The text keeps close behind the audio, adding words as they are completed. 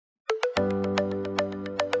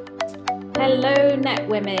Hello, Net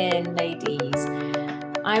Women, ladies.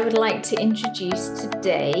 I would like to introduce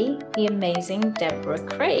today the amazing Deborah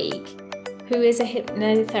Craig, who is a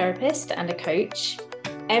hypnotherapist and a coach.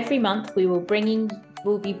 Every month, we'll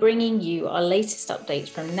be bringing you our latest updates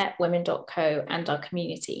from netwomen.co and our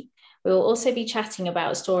community. We will also be chatting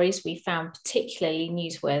about stories we found particularly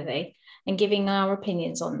newsworthy and giving our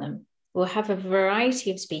opinions on them. We'll have a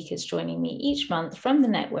variety of speakers joining me each month from the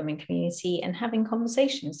Net Women community and having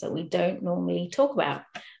conversations that we don't normally talk about.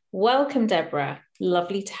 Welcome, Deborah.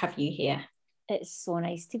 Lovely to have you here. It's so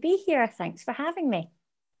nice to be here. Thanks for having me.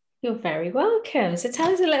 You're very welcome. So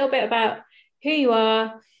tell us a little bit about who you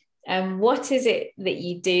are and what is it that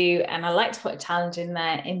you do? And I like to put a challenge in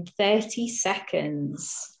there in 30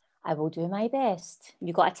 seconds. I will do my best.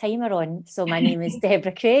 You've got a timer on. So my name is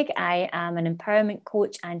Deborah Craig. I am an empowerment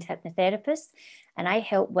coach and hypnotherapist, and I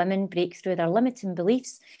help women break through their limiting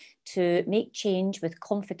beliefs to make change with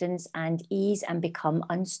confidence and ease and become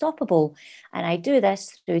unstoppable. And I do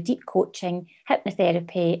this through deep coaching,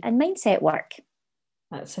 hypnotherapy, and mindset work.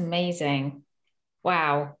 That's amazing.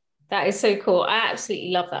 Wow. That is so cool. I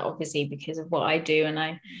absolutely love that, obviously, because of what I do, and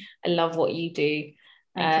I love what you do.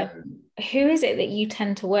 Who is it that you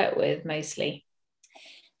tend to work with mostly?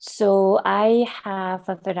 So I have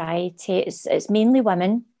a variety. It's mainly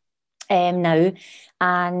women now,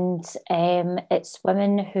 and it's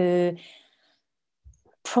women who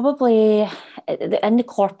probably in the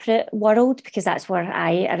corporate world, because that's where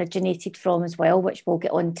I originated from as well, which we'll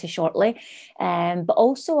get on to shortly. But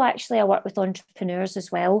also actually I work with entrepreneurs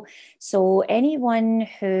as well. So anyone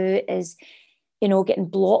who is getting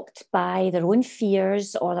blocked by their own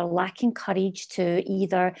fears, or they're lacking courage to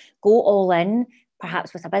either go all in,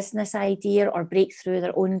 perhaps with a business idea, or break through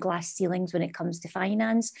their own glass ceilings when it comes to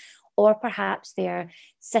finance, or perhaps they're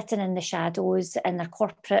sitting in the shadows in their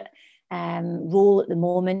corporate role at the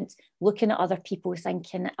moment, looking at other people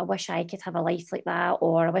thinking, I wish I could have a life like that,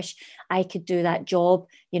 or I wish I could do that job,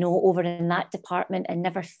 over in that department, and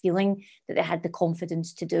never feeling that they had the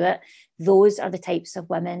confidence to do it. Those are the types of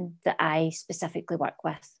women that I specifically work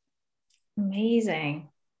with. Amazing.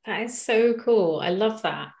 That is so cool. I love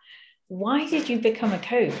that. Why did you become a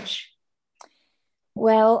coach?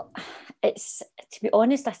 Well, it's, to be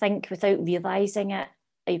honest, I think without realizing it,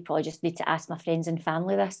 you probably just need to ask my friends and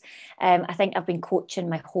family this. I think I've been coaching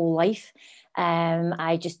my whole life.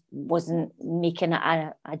 I just wasn't making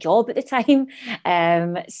a job at the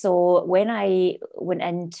time. So when I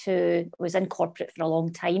was in corporate for a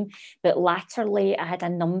long time, but latterly I had a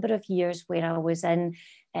number of years where I was in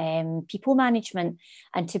people management.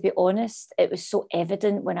 And to be honest, it was so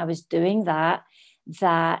evident when I was doing that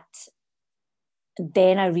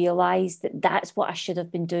then I realised that that's what I should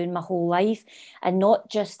have been doing my whole life, and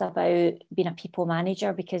not just about being a people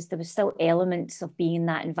manager, because there was still elements of being in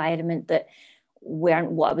that environment that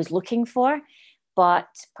weren't what I was looking for, but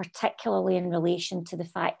particularly in relation to the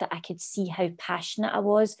fact that I could see how passionate I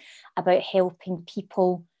was about helping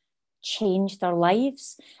people change their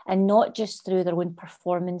lives, and not just through their own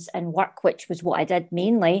performance and work, which was what I did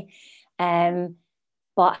mainly,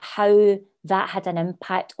 but how that had an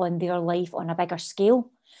impact on their life on a bigger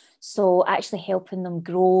scale. So actually helping them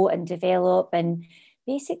grow and develop and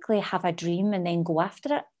basically have a dream and then go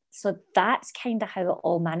after it. So that's kind of how it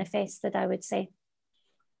all manifested, I would say.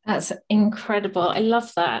 That's incredible. I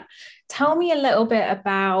love that. Tell me a little bit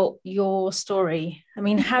about your story. I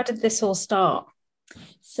mean, how did this all start?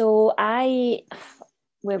 So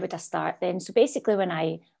where would I start then? So basically when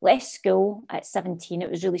I left school at 17, it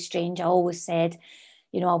was really strange. I always said,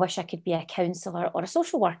 I wish I could be a counsellor or a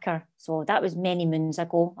social worker. So that was many moons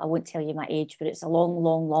ago. I won't tell you my age, but it's a long,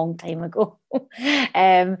 long, long time ago.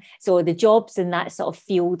 So the jobs in that sort of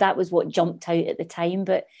field, that was what jumped out at the time.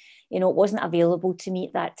 But, it wasn't available to me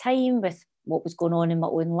at that time with what was going on in my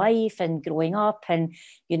own life and growing up, and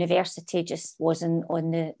university just wasn't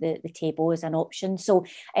on the table as an option. So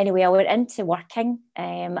anyway, I went into working,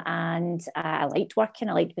 and I liked working.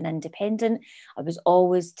 I liked being independent. I was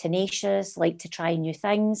always tenacious, liked to try new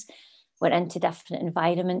things, went into different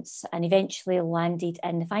environments, and eventually landed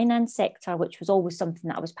in the finance sector, which was always something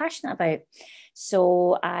that I was passionate about.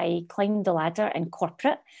 So I climbed the ladder in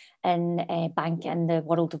corporate, in the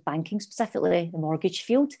world of banking, specifically the mortgage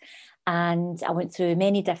field. And I went through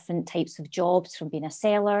many different types of jobs, from being a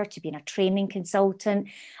seller to being a training consultant.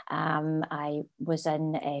 I was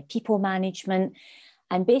in people management,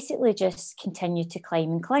 and basically just continued to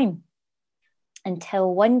climb and climb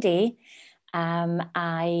until one day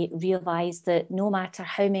I realised that no matter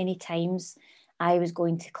how many times I was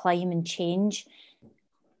going to climb and change,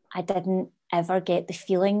 I didn't ever get the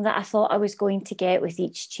feeling that I thought I was going to get with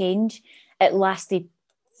each change. It lasted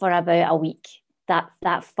for about a week.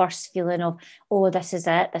 That first feeling of, oh, this is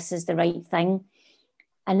it, this is the right thing.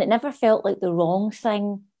 And it never felt like the wrong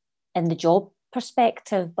thing in the job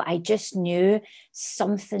perspective, but I just knew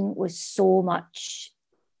something was so much,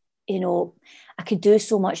 I could do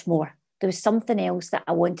so much more. There was something else that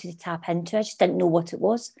I wanted to tap into. I just didn't know what it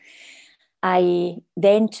was. I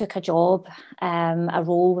then took a job, a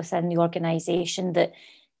role within the organisation that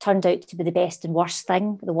turned out to be the best and worst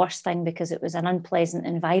thing. The worst thing because it was an unpleasant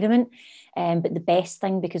environment, but the best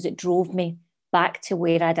thing because it drove me back to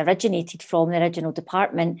where I'd originated from, the original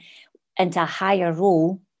department, into a higher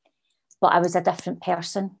role. But I was a different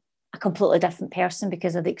person, a completely different person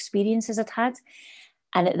because of the experiences I'd had.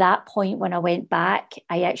 And at that point, when I went back,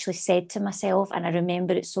 I actually said to myself, and I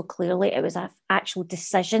remember it so clearly, it was an actual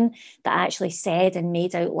decision that I actually said and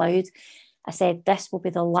made out loud. I said, this will be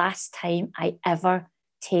the last time I ever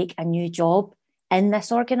take a new job in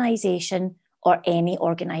this organisation or any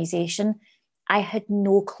organisation. I had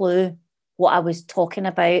no clue what I was talking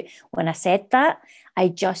about when I said that. I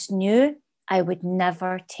just knew I would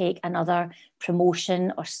never take another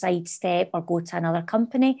promotion or sidestep or go to another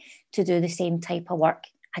company to do the same type of work.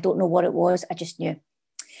 I don't know what it was. I just knew.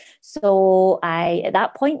 So at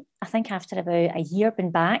that point, I think after about a year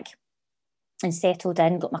been back and settled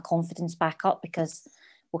in, got my confidence back up, because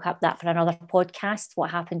we'll have that for another podcast,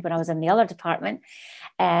 what happened when I was in the other department.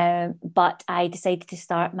 But I decided to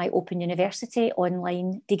start my Open University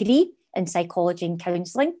online degree in psychology and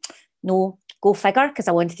counselling. No, go figure, because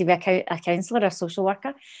I wanted to be a counsellor, a social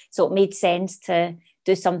worker. So it made sense to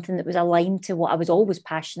do something that was aligned to what I was always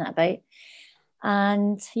passionate about.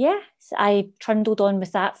 And yeah, I trundled on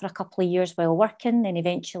with that for a couple of years while working, then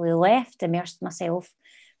eventually left, immersed myself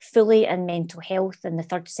fully in mental health in the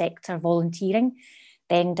third sector volunteering,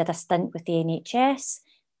 then did a stint with the NHS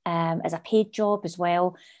as a paid job as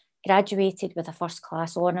well, graduated with a first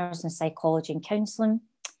class honours in psychology and counselling,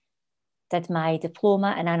 did my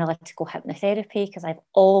diploma in analytical hypnotherapy because I've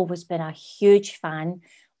always been a huge fan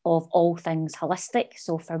of all things holistic.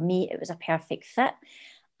 So for me, it was a perfect fit.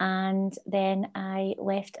 And then I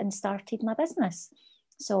left and started my business.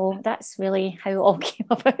 So that's really how it all came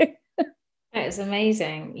about. That is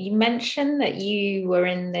amazing. You mentioned that you were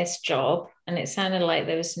in this job and it sounded like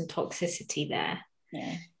there was some toxicity there.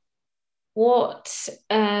 Yeah. What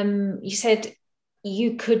you said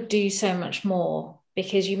you could do so much more,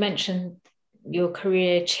 because you mentioned your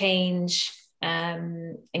career change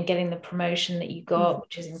and getting the promotion that you got,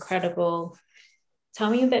 which is incredible. Tell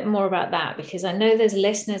me a bit more about that, because I know there's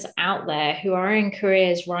listeners out there who are in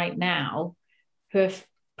careers right now who have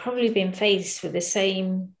probably been faced with the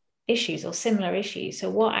same issues or similar issues. So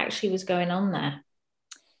what actually was going on there?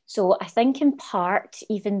 So I think in part,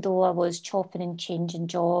 even though I was chopping and changing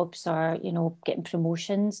jobs or, getting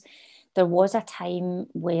promotions, there was a time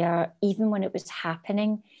where even when it was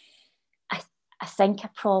happening, I think I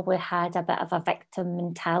probably had a bit of a victim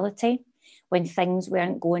mentality when things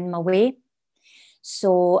weren't going my way.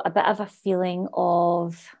 So a bit of a feeling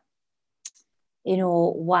of,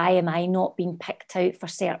 why am I not being picked out for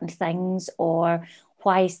certain things, or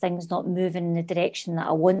why is things not moving in the direction that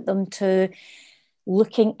I want them to?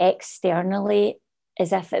 Looking externally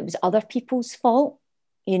as if it was other people's fault,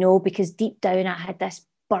 because deep down I had this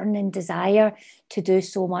burning desire to do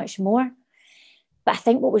so much more. But I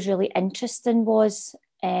think what was really interesting was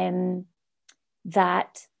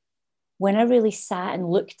that when I really sat and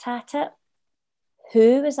looked at it,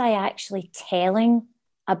 who was I actually telling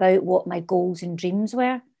about what my goals and dreams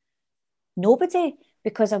were? Nobody,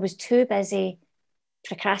 because I was too busy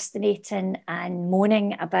procrastinating and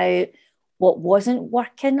moaning about what wasn't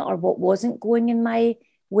working or what wasn't going in my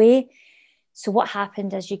way. So what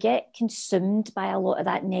happened is you get consumed by a lot of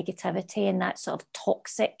that negativity and that sort of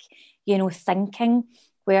toxic, thinking,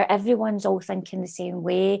 where everyone's all thinking the same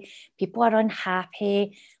way. People are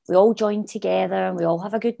unhappy. We all join together and we all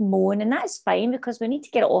have a good moan, and that's fine because we need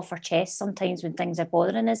to get it off our chest sometimes when things are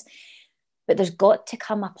bothering us. But there's got to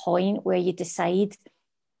come a point where you decide,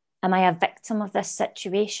 am I a victim of this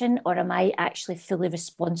situation, or am I actually fully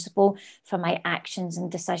responsible for my actions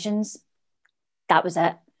and decisions? That was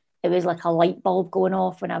it. It was like a light bulb going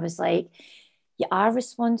off when I was like, you are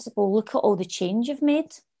responsible. Look at all the change you've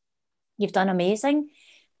made. You've done amazing.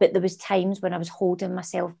 But there was times when I was holding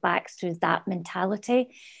myself back through that mentality.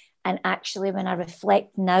 And actually, when I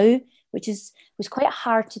reflect now, which was quite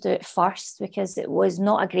hard to do at first because it was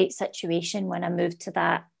not a great situation when I moved to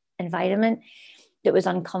that environment. It was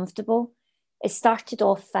uncomfortable. It started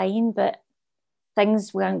off fine, but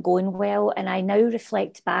things weren't going well. And I now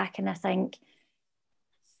reflect back and I think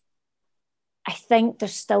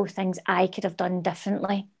there's still things I could have done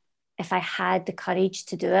differently if I had the courage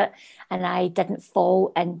to do it and I didn't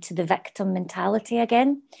fall into the victim mentality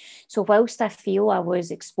again. So whilst I feel I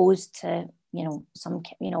was exposed to, some,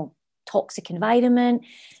 toxic environment,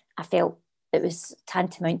 I felt it was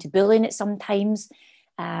tantamount to bullying at sometimes.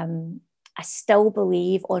 I still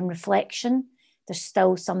believe on reflection, there's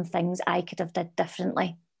still some things I could have did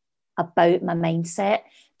differently about my mindset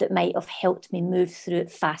that might have helped me move through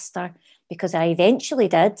it faster, because I eventually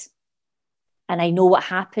did. And I know what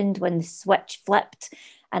happened when the switch flipped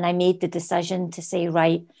and I made the decision to say,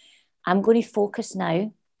 right, I'm going to focus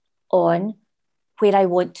now on where I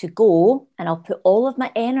want to go, and I'll put all of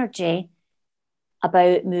my energy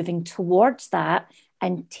about moving towards that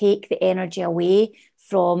and take the energy away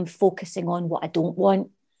from focusing on what I don't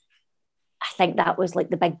want. I think that was like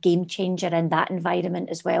the big game changer in that environment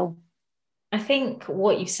as well. I think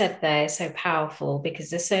what you said there is so powerful, because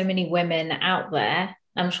there's so many women out there.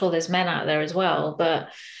 I'm sure there's men out there as well, but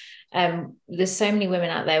there's so many women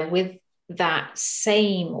out there with that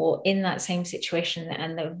same or in that same situation,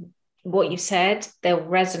 and what you said, they'll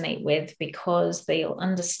resonate with, because they'll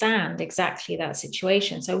understand exactly that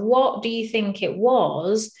situation. So what do you think it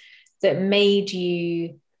was that made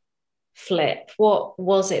you flip? What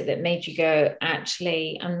was it that made you go,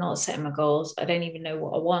 actually, I'm not setting my goals. I don't even know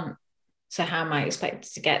what I want. So how am I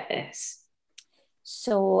expected to get this?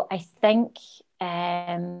 So I think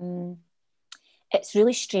it's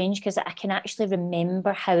really strange, because I can actually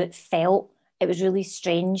remember how it felt. It was really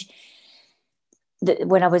strange that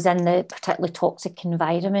when I was in the particularly toxic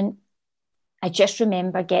environment, I just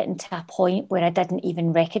remember getting to a point where I didn't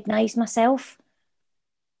even recognize myself.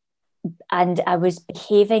 And I was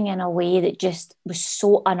behaving in a way that just was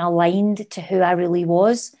so unaligned to who I really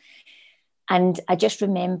was. And I just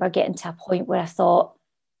remember getting to a point where I thought,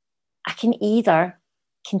 I can either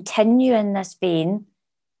continue in this vein,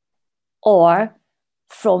 or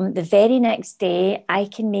from the very next day, I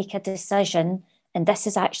can make a decision. And this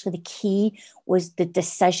is actually the key, was the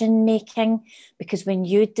decision making. Because when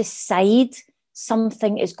you decide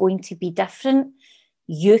something is going to be different,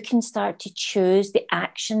 you can start to choose the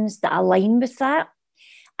actions that align with that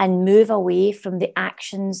and move away from the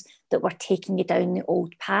actions that were taking you down the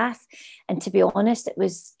old path. And to be honest,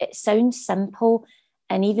 it sounds simple.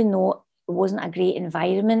 And even though it wasn't a great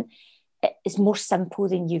environment, it is more simple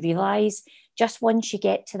than you realize. Just once you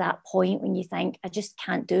get to that point when you think, I just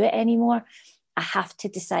can't do it anymore, I have to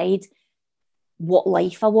decide what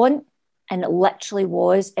life I want. And it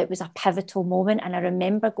was a pivotal moment. And I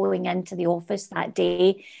remember going into the office that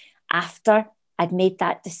day after I'd made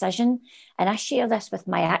that decision. And I share this with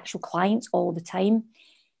my actual clients all the time.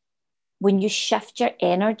 When you shift your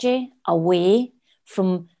energy away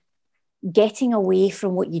from getting away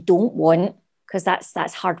from what you don't want, because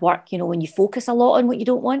that's hard work, when you focus a lot on what you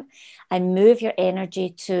don't want, and move your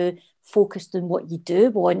energy to focused on what you do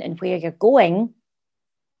want and where you're going,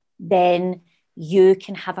 then you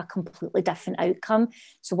can have a completely different outcome.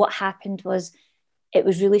 So what happened was, it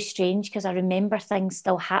was really strange, because I remember things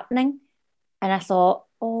still happening and I thought,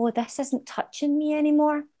 oh, this isn't touching me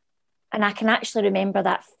anymore. And I can actually remember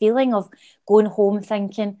that feeling of going home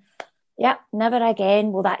thinking, yeah, never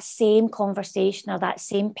again will that same conversation or that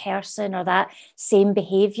same person or that same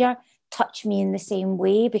behavior touch me in the same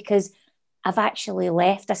way, because I've actually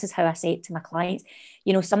left. This is how I say it to my clients.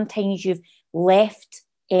 Sometimes you've left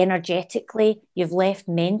energetically, you've left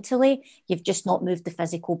mentally, you've just not moved the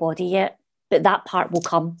physical body yet. But that part will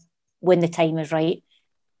come when the time is right.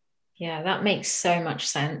 Yeah, that makes so much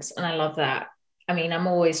sense. And I love that. I mean, I'm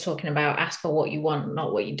always talking about ask for what you want,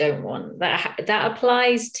 not what you don't want. That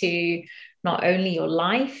applies to not only your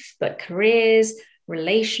life, but careers,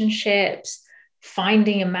 relationships,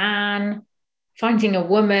 finding a man, finding a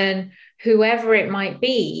woman, whoever it might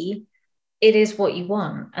be. It is what you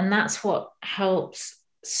want. And that's what helps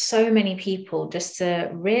so many people just to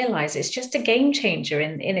realize it's just a game changer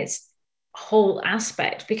in its whole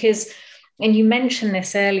aspect. Because, and you mentioned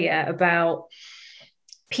this earlier about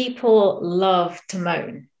people love to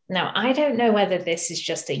moan. Now, I don't know whether this is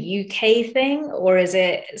just a UK thing or is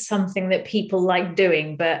it something that people like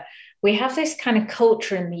doing, but we have this kind of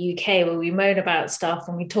culture in the UK where we moan about stuff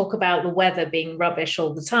and we talk about the weather being rubbish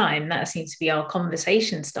all the time. That seems to be our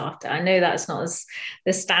conversation starter. I know that's not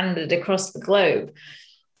the standard across the globe,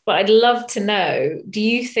 but I'd love to know, do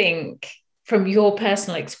you think, from your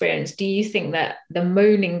personal experience, do you think that the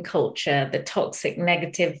moaning culture, the toxic,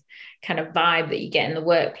 negative kind of vibe that you get in the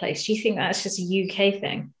workplace, do you think that's just a UK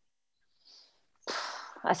thing?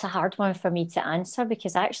 That's a hard one for me to answer,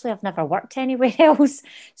 because actually I've never worked anywhere else.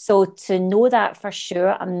 So to know that for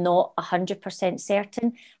sure, I'm not 100%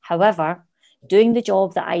 certain. However, doing the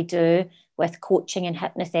job that I do with coaching and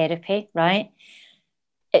hypnotherapy, right?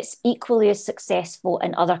 It's equally as successful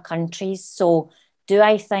in other countries. So do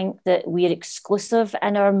I think that we're exclusive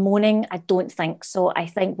in our moaning? I don't think so. I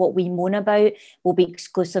think what we moan about will be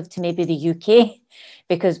exclusive to maybe the UK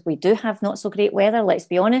because we do have not so great weather, let's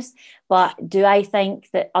be honest. But do I think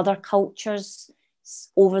that other cultures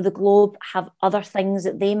over the globe have other things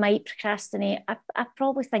that they might procrastinate? I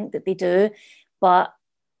probably think that they do, but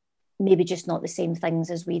maybe just not the same things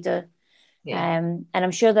as we do. Yeah. And I'm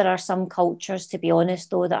sure there are some cultures, to be honest,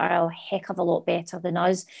 though, that are a heck of a lot better than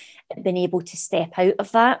us at being able to step out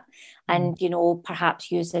of that and, you know,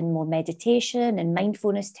 perhaps using more meditation and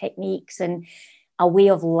mindfulness techniques, and a way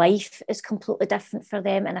of life is completely different for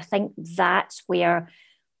them. And I think that's where,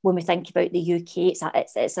 when we think about the UK,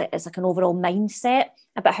 it's like an overall mindset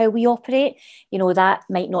about how we operate. You know, that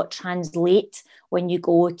might not translate when you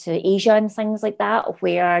go to Asia and things like that,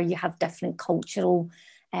 where you have different cultural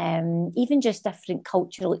even just different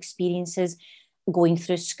cultural experiences going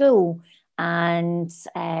through school, and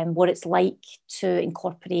what it's like to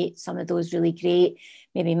incorporate some of those really great,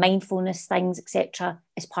 maybe mindfulness things, etc.,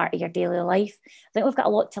 as part of your daily life. I think we've got a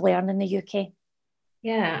lot to learn in the UK.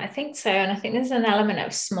 Yeah, I think so. And I think there's an element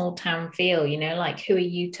of small town feel, you know, like who are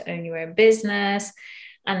you to own your own business?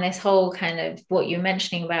 And this whole kind of what you're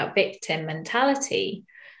mentioning about victim mentality.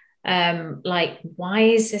 Like, why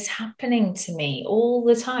is this happening to me all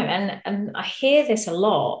the time? And I hear this a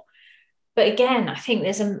lot. But again, I think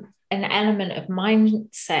there's an element of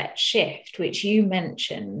mindset shift, which you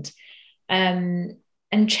mentioned, and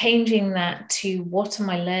changing that to what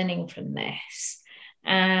am I learning from this?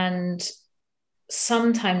 And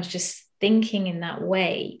sometimes just thinking in that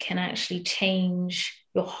way can actually change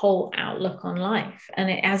your whole outlook on life.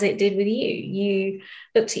 And as it did with you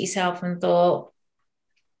looked at yourself and thought,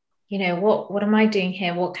 you know, what am I doing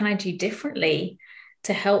here? What can I do differently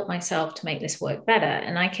to help myself to make this work better?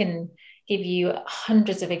 And I can give you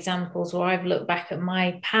hundreds of examples where I've looked back at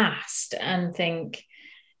my past and think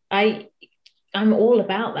I'm all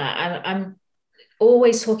about that. I'm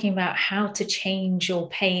always talking about how to change your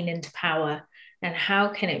pain into power and how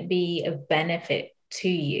can it be of benefit to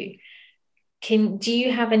you. Do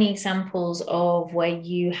you have any examples of where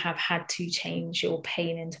you have had to change your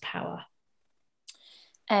pain into power?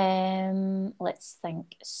 Let's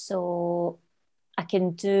think. So I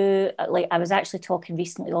can do, like, I was actually talking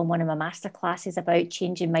recently on one of my master classes about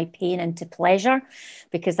changing my pain into pleasure,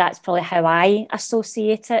 because that's probably how I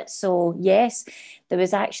associate it. So yes, there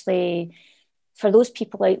was actually, for those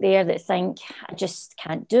people out there that think I just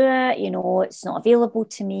can't do it, you know, it's not available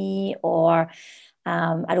to me, or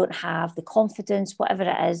I don't have the confidence, whatever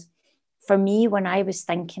it is. For me, when I was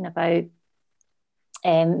thinking about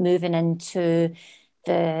moving into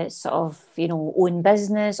the sort of, you know, own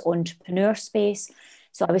business, entrepreneur space.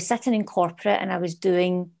 So I was sitting in corporate and I was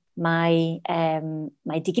doing my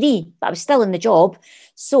degree, but I was still in the job.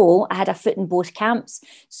 So I had a foot in both camps.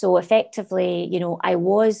 So effectively, you know, I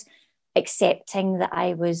was accepting that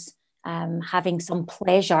I was having some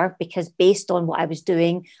pleasure, because based on what I was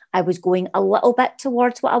doing, I was going a little bit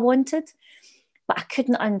towards what I wanted. But I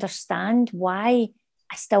couldn't understand why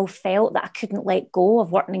I still felt that I couldn't let go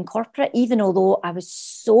of working in corporate, even although I was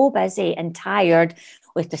so busy and tired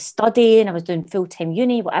with the study and I was doing full-time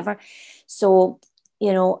uni, whatever. So,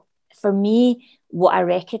 you know, for me, what I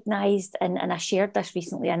recognized, and I shared this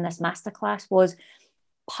recently in this masterclass, was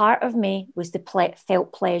part of me was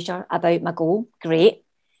felt pleasure about my goal, great,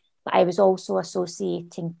 but I was also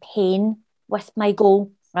associating pain with my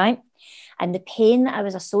goal, right? And the pain that I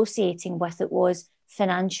was associating with it was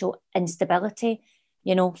financial instability,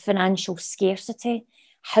 you know, financial scarcity.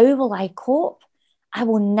 How will I cope? I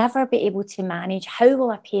will never be able to manage. How will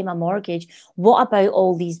I pay my mortgage? What about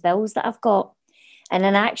all these bills that I've got? And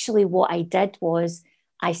then actually, what I did was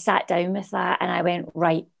I sat down with that and I went,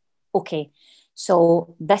 right, okay,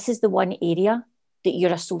 so this is the one area that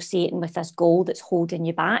you're associating with this goal that's holding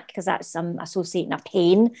you back, because that's associating a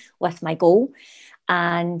pain with my goal.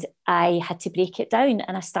 And I had to break it down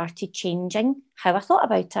and I started changing how I thought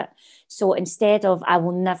about it. So instead of I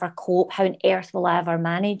will never cope, how on earth will I ever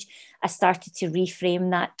manage, I started to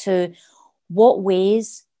reframe that to what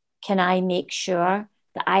ways can I make sure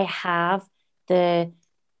that I have the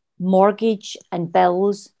mortgage and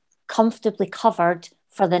bills comfortably covered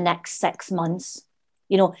for the next 6 months.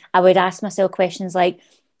 You know, I would ask myself questions like,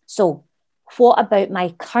 so what about my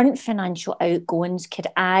current financial outgoings could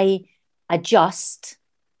I adjust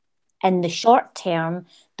in the short term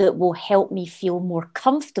that will help me feel more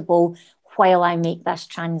comfortable while I make this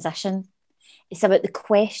transition? It's about the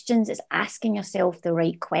questions, it's asking yourself the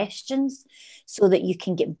right questions so that you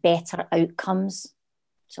can get better outcomes.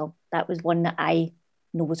 So that was one that I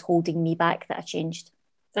know was holding me back, that I changed.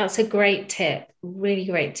 That's a great tip, really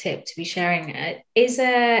great tip to be sharing. Is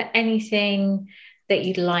there anything that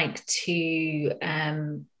you'd like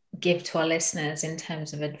to give to our listeners in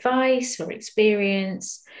terms of advice or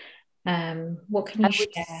experience? What can you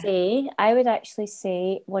share? I would actually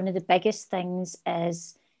say one of the biggest things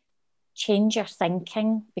is change your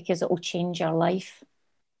thinking, because it will change your life.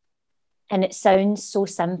 And it sounds so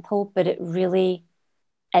simple, but it really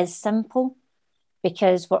is simple,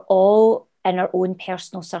 because we're all in our own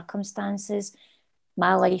personal circumstances.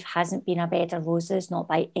 My life hasn't been a bed of roses, not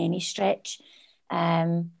by any stretch.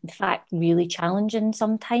 In fact, really challenging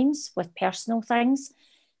sometimes with personal things,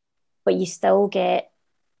 but you still get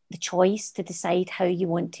the choice to decide how you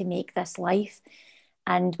want to make this life.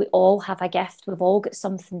 And we all have a gift. We've all got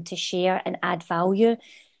something to share and add value.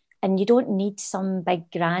 And you don't need some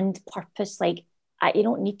big grand purpose. Like, you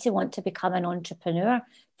don't need to want to become an entrepreneur.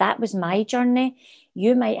 That was my journey.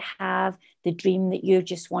 You might have the dream that you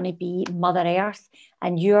just want to be Mother Earth,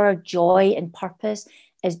 and your joy and purpose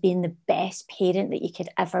is being the best parent that you could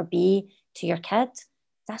ever be to your kid.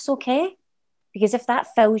 That's okay. Because if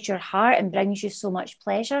that fills your heart and brings you so much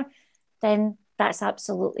pleasure, then that's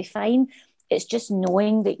absolutely fine. It's just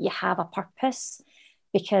knowing that you have a purpose.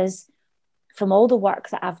 Because from all the work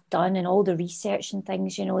that I've done and all the research and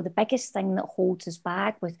things, you know, the biggest thing that holds us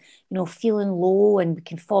back with, you know, feeling low, and we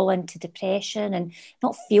can fall into depression and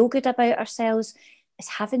not feel good about ourselves, is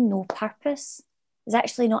having no purpose. Is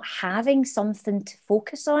actually not having something to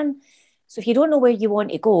focus on. So if you don't know where you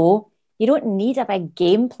want to go, you don't need a big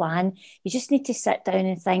game plan. You just need to sit down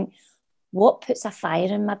and think, what puts a fire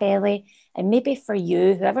in my belly? And maybe for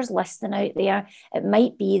you, whoever's listening out there, it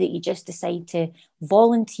might be that you just decide to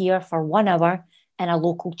volunteer for 1 hour in a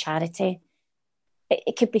local charity.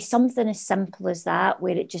 It could be something as simple as that,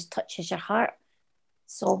 where it just touches your heart.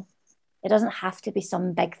 So it doesn't have to be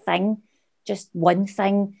some big thing, just one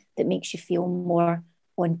thing that makes you feel more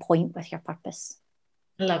on point with your purpose.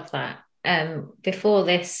 I love that. Before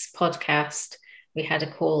this podcast, we had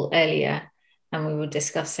a call earlier and we were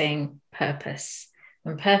discussing purpose.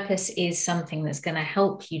 And purpose is something that's going to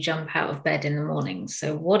help you jump out of bed in the morning.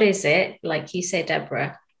 So what is it, like you say,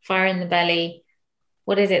 Deborah, fire in the belly?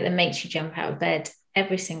 What is it that makes you jump out of bed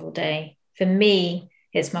every single day? For me,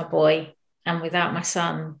 it's my boy. And without my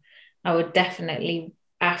son, I would definitely,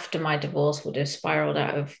 after my divorce, would have spiraled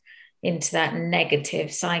into that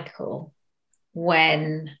negative cycle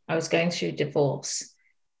when I was going through divorce.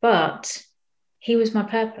 But he was my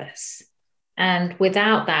purpose. And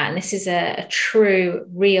without that, and this is a true,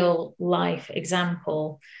 real life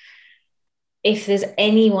example, if there's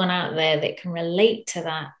anyone out there that can relate to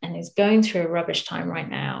that and is going through a rubbish time right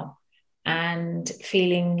now and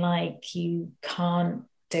feeling like you can't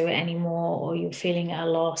do it anymore, or you're feeling at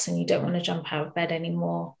a loss and you don't want to jump out of bed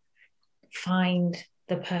anymore, find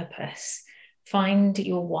the purpose, find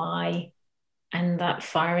your why and that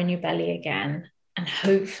fire in your belly again. And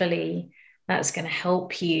hopefully that's going to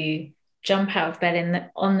help you jump out of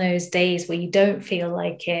bed on those days where you don't feel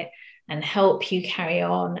like it, and help you carry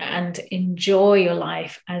on and enjoy your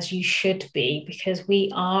life as you should be, because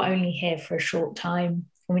we are only here for a short time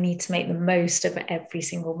and we need to make the most of every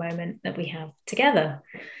single moment that we have together.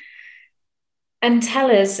 And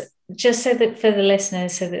tell us, just so that for the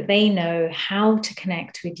listeners, so that they know how to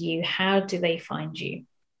connect with you, how do they find you?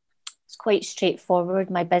 It's quite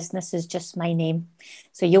straightforward. My business is just my name.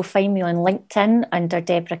 So you'll find me on LinkedIn under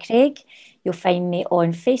Deborah Craig. You'll find me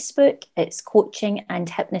on Facebook. It's Coaching and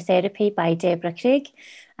Hypnotherapy by Deborah Craig.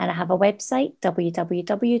 And I have a website,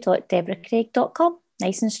 www.deborahcraig.com.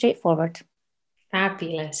 Nice and straightforward.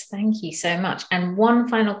 Fabulous. Thank you so much. And one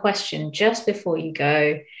final question just before you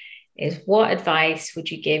go is, what advice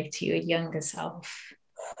would you give to your younger self?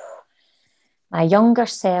 My younger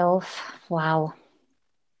self, wow.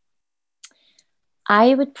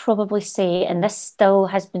 I would probably say, and this still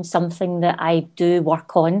has been something that I do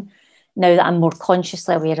work on now that I'm more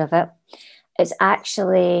consciously aware of it, it's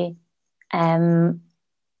actually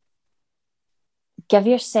give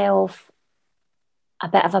yourself a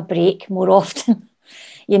bit of a break more often.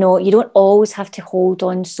 You know, you don't always have to hold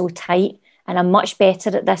on so tight. And I'm much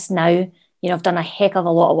better at this now. You know, I've done a heck of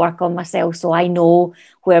a lot of work on myself, so I know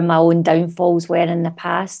where my own downfalls were in the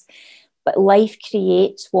past. But life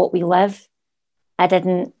creates what we live.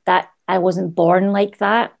 I wasn't born like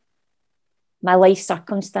that. My life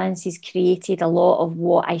circumstances created a lot of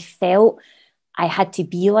what I felt I had to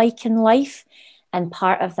be like in life. And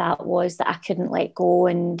part of that was that I couldn't let go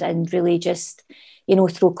and really just, you know,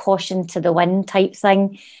 throw caution to the wind type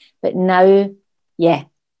thing. But now, yeah,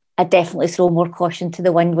 I definitely throw more caution to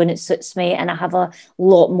the wind when it suits me, and I have a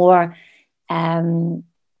lot more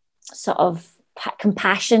sort of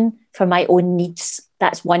compassion for my own needs.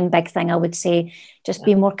 That's one big thing I would say. Just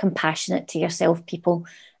be more compassionate to yourself, people.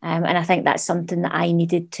 And I think that's something that I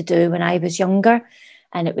needed to do when I was younger,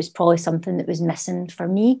 and it was probably something that was missing for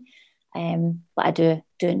me. But I do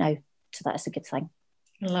it now, so that's a good thing.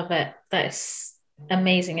 I love it. That's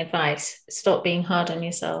amazing advice. Stop being hard on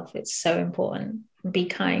yourself. It's so important. Be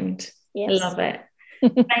kind. Yes. I love it.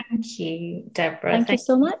 Thank you, Deborah. Thank you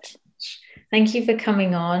so much. Thank you for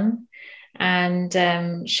coming on and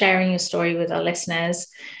sharing your story with our listeners.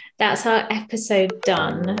 That's our episode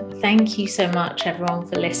done. Thank you so much, everyone,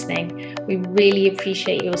 for listening. We really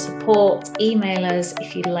appreciate your support. Email us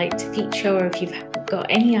if you'd like to feature, or if you've got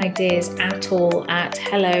any ideas at all, at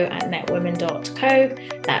hello@netwomen.co.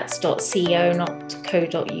 That's .co, not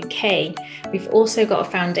 .co.uk. We've also got a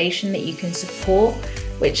foundation that you can support,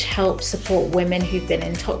 which helps support women who've been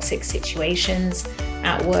in toxic situations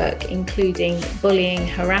at work, including bullying,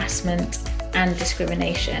 harassment, and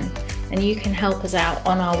discrimination. And you can help us out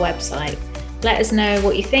on our website. Let us know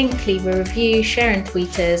what you think, leave a review, share and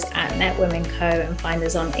tweet us at NetWomenCo, and find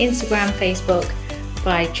us on Instagram, Facebook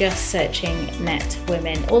by just searching Net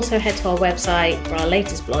Women. Also head to our website for our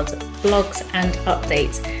latest blogs and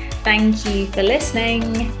updates. Thank you for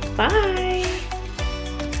listening. Bye.